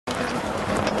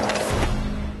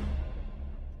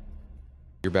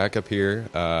You're back up here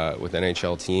with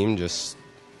NHL team. Just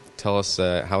tell us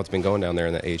how it's been going down there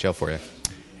in the AHL for you.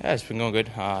 Yeah, it's been going good.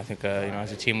 I think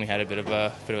as a team we had a bit of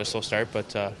a slow start,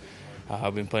 but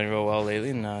we've been playing real well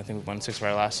lately, and I think we've won 6 of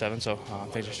our last 7. So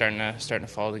things are starting to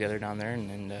fall together down there,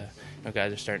 and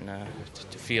guys are starting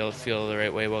to feel the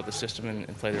right way about the system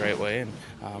and play the right way, and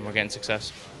we're getting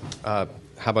success. How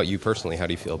about you personally? How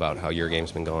do you feel about how your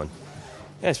game's been going?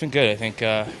 Yeah, it's been good. I think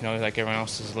like everyone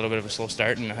else, it's a little bit of a slow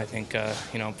start, and I think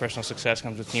personal success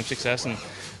comes with team success, and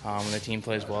when the team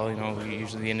plays well,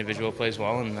 usually the individual plays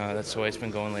well, and that's the way it's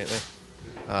been going lately.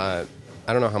 I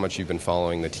don't know how much you've been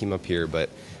following the team up here,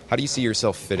 but how do you see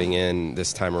yourself fitting in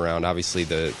this time around? Obviously,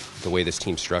 the way this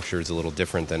team structure is a little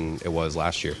different than it was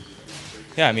last year.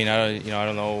 Yeah, I mean, I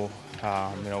don't know.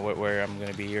 Where I'm going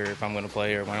to be or if I'm going to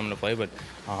play or when I'm going to play, but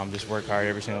just work hard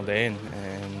every single day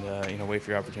and wait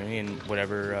for your opportunity and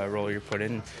whatever role you're put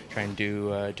in, try and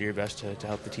do your best to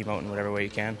help the team out in whatever way you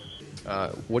can.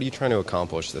 What are you trying to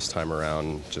accomplish this time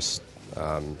around? Just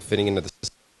fitting into the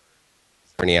system?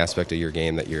 Is there any aspect of your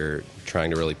game that you're trying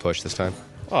to really push this time?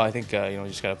 Well, I think you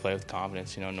just got to play with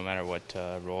confidence. No matter what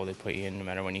role they put you in, no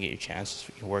matter when you get your chance,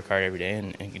 you work hard every day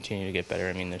and continue to get better.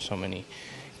 I mean, there's so many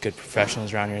good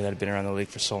professionals around here that have been around the league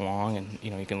for so long, and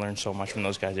you can learn so much from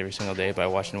those guys every single day by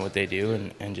watching what they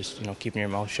do and just keeping your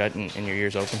mouth shut and your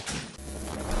ears open.